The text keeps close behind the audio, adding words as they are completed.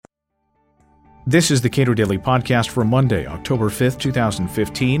This is the Cato Daily Podcast for Monday, October 5th,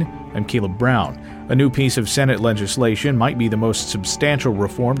 2015. I'm Caleb Brown. A new piece of Senate legislation might be the most substantial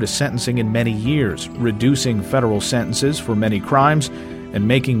reform to sentencing in many years, reducing federal sentences for many crimes and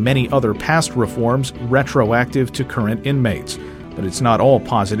making many other past reforms retroactive to current inmates. But it's not all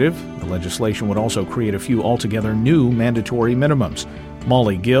positive. The legislation would also create a few altogether new mandatory minimums.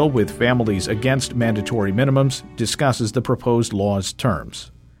 Molly Gill, with Families Against Mandatory Minimums, discusses the proposed law's terms.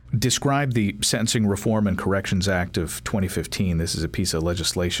 Describe the Sentencing Reform and Corrections Act of 2015. This is a piece of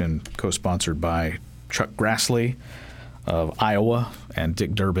legislation co-sponsored by Chuck Grassley of Iowa and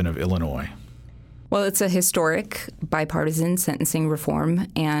Dick Durbin of Illinois. Well, it's a historic bipartisan sentencing reform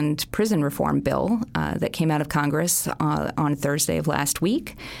and prison reform bill that came out of Congress on Thursday of last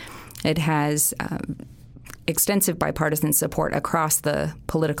week. It has extensive bipartisan support across the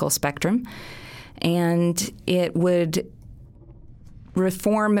political spectrum, and it would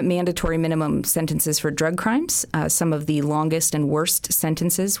reform mandatory minimum sentences for drug crimes. Some of the longest and worst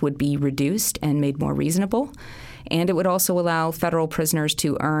sentences would be reduced and made more reasonable. And it would also allow federal prisoners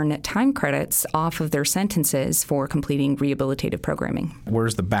to earn time credits off of their sentences for completing rehabilitative programming.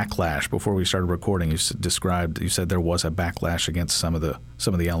 Where's the backlash? Before we started recording, you said there was a backlash against some of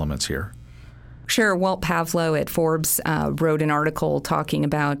the elements here. Sure. Walt Pavlo at Forbes wrote an article talking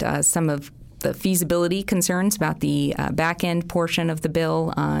about some of the feasibility concerns about the back-end portion of the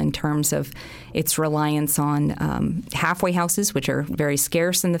bill in terms of its reliance on halfway houses, which are very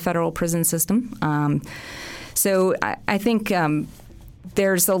scarce in the federal prison system. So I think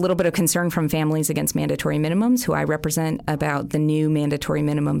there's a little bit of concern from Families Against Mandatory Minimums, who I represent, about the new mandatory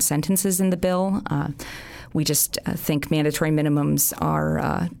minimum sentences in the bill. We just think mandatory minimums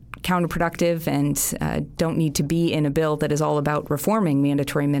are counterproductive and don't need to be in a bill that is all about reforming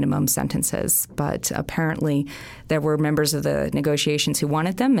mandatory minimum sentences. But apparently there were members of the negotiations who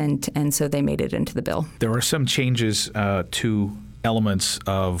wanted them, and so they made it into the bill. There are some changes to elements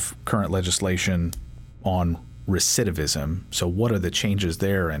of current legislation on recidivism. So what are the changes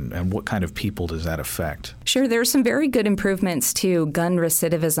there, and what kind of people does that affect? Sure. There are some very good improvements to gun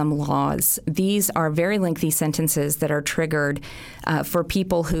recidivism laws. These are very lengthy sentences that are triggered for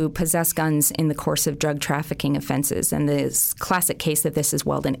people who possess guns in the course of drug trafficking offenses. And the classic case of this is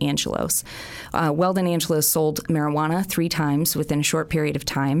Weldon Angelos. Weldon Angelos sold marijuana 3 times within a short period of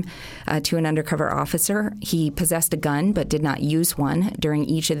time to an undercover officer. He possessed a gun but did not use one during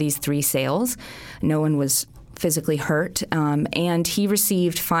each of these 3 sales. No one was physically hurt, and he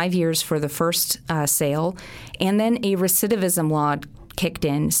received 5 years for the first sale, and then a recidivism law kicked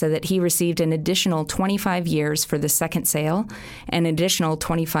in so that he received an additional 25 years for the second sale and an additional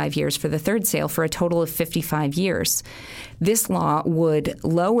 25 years for the third sale, for a total of 55 years. This law would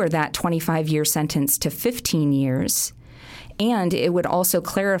lower that 25-year sentence to 15 years, and it would also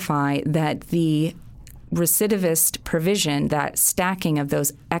clarify that the recidivist provision, that stacking of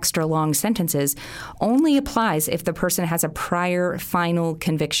those extra long sentences, only applies if the person has a prior final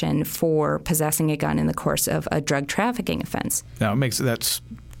conviction for possessing a gun in the course of a drug trafficking offense. Now, that's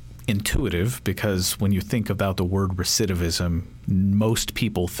intuitive, because when you think about the word recidivism, most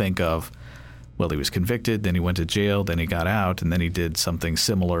people think of, well, he was convicted, then he went to jail, then he got out, and then he did something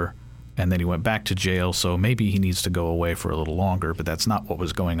similar, and then he went back to jail, so maybe he needs to go away for a little longer, but that's not what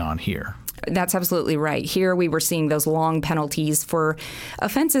was going on here. That's absolutely right. Here we were seeing those long penalties for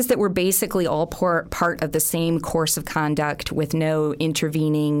offenses that were basically all part of the same course of conduct, with no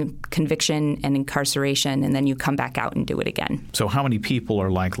intervening conviction and incarceration, and then you come back out and do it again. So how many people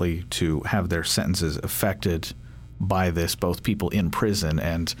are likely to have their sentences affected by this, both people in prison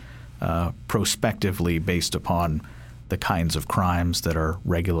and prospectively based upon the kinds of crimes that are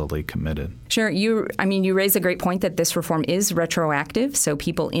regularly committed? Sure. You raise a great point that this reform is retroactive. So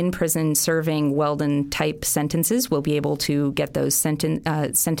people in prison serving Weldon-type sentences will be able to get those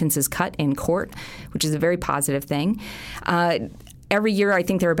sentences cut in court, which is a very positive thing. Every year, I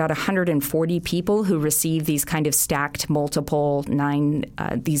think there are about 140 people who receive these kind of stacked multiple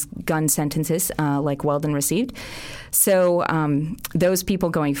these gun sentences like Weldon received. So those people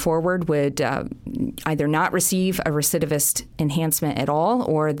going forward would either not receive a recidivist enhancement at all,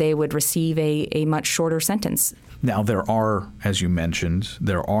 or they would receive a much shorter sentence. Now, there are, as you mentioned,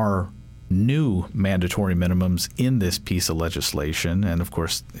 new mandatory minimums in this piece of legislation. And, of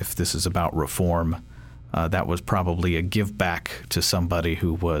course, if this is about reform, that was probably a give back to somebody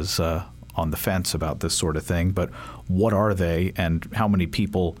who was on the fence about this sort of thing. But what are they, and how many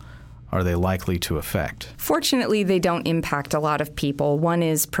people are they likely to affect? Fortunately, they don't impact a lot of people. One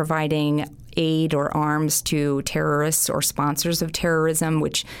is providing aid or arms to terrorists or sponsors of terrorism,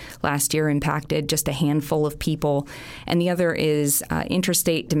 which last year impacted just a handful of people. And the other is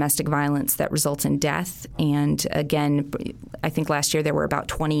interstate domestic violence that results in death. And again, I think last year there were about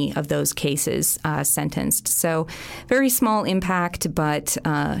 20 of those cases sentenced. So very small impact, but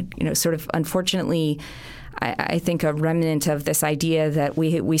sort of unfortunately, I think a remnant of this idea that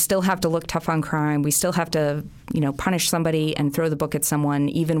we still have to look tough on crime. We still have to, punish somebody and throw the book at someone,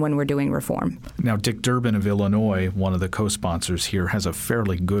 even when we're doing reform. Now, Dick Durbin of Illinois, one of the co-sponsors here, has a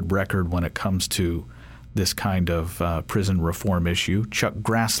fairly good record when it comes to this kind of prison reform issue. Chuck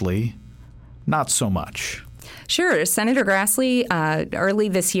Grassley, not so much. Sure. Senator Grassley early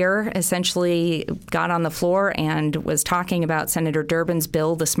this year essentially got on the floor and was talking about Senator Durbin's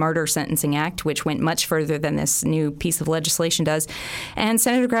bill, the Smarter Sentencing Act, which went much further than this new piece of legislation does. And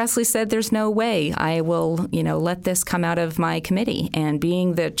Senator Grassley said, there's no way I will, let this come out of my committee. And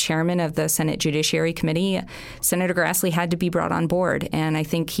being the chairman of the Senate Judiciary Committee, Senator Grassley had to be brought on board. And I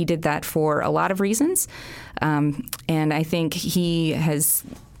think he did that for a lot of reasons. And I think he has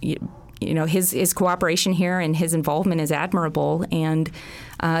his cooperation here and his involvement is admirable. And,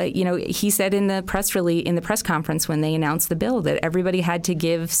 he said in the press conference when they announced the bill that everybody had to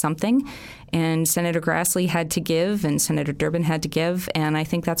give something, and Senator Grassley had to give, and Senator Durbin had to give, and I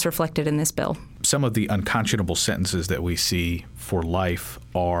think that's reflected in this bill. Some of the unconscionable sentences that we see for life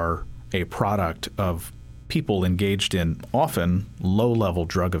are a product of people engaged in often low-level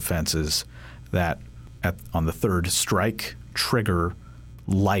drug offenses that, on the third strike, trigger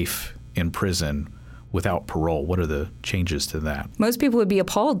life in prison without parole. What are the changes to that? Most people would be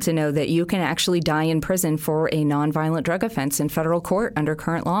appalled to know that you can actually die in prison for a nonviolent drug offense in federal court under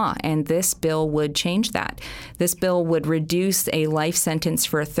current law, and this bill would change that. This bill would reduce a life sentence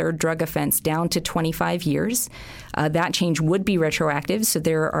for a third drug offense down to 25 years. That change would be retroactive, so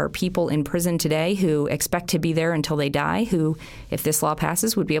there are people in prison today who expect to be there until they die who, if this law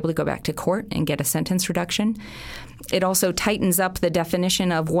passes, would be able to go back to court and get a sentence reduction. It also tightens up the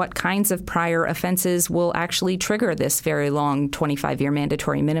definition of what kinds of prior offenses will actually trigger this very long 25-year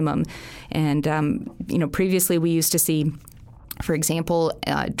mandatory minimum. And, previously we used to see, for example,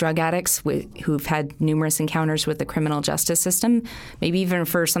 drug addicts who've had numerous encounters with the criminal justice system, maybe even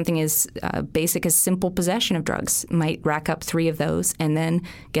for something as basic as simple possession of drugs, might rack up 3 of those and then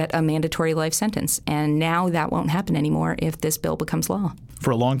get a mandatory life sentence. And now that won't happen anymore if this bill becomes law. For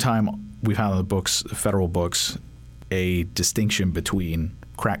a long time, we've had on the federal books, a distinction between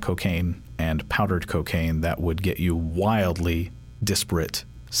crack cocaine and powdered cocaine that would get you wildly disparate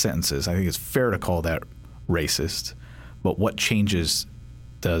sentences. I think it's fair to call that racist. But what changes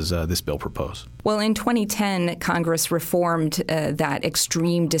does this bill propose? Well, in 2010, Congress reformed that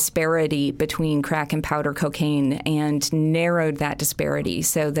extreme disparity between crack and powder cocaine and narrowed that disparity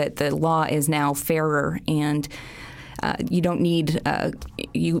so that the law is now fairer and you don't need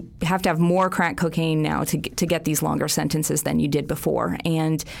you have to have more crack cocaine now to get these longer sentences than you did before.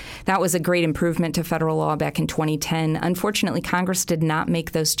 And that was a great improvement to federal law back in 2010. Unfortunately, Congress did not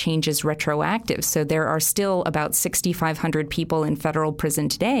make those changes retroactive. So there are still about 6,500 people in federal prison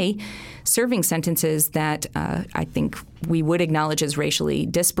today serving sentences that I think we would acknowledge as racially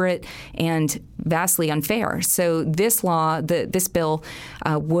disparate and vastly unfair. So this law, this bill,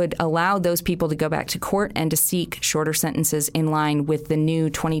 would allow those people to go back to court and to seek shorter sentences in line with the new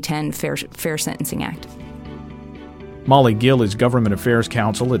 2010 Fair Sentencing Act. Molly Gill is Government Affairs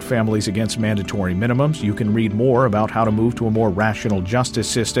Counsel at Families Against Mandatory Minimums. You can read more about how to move to a more rational justice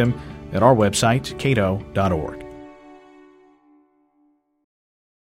system at our website, cato.org.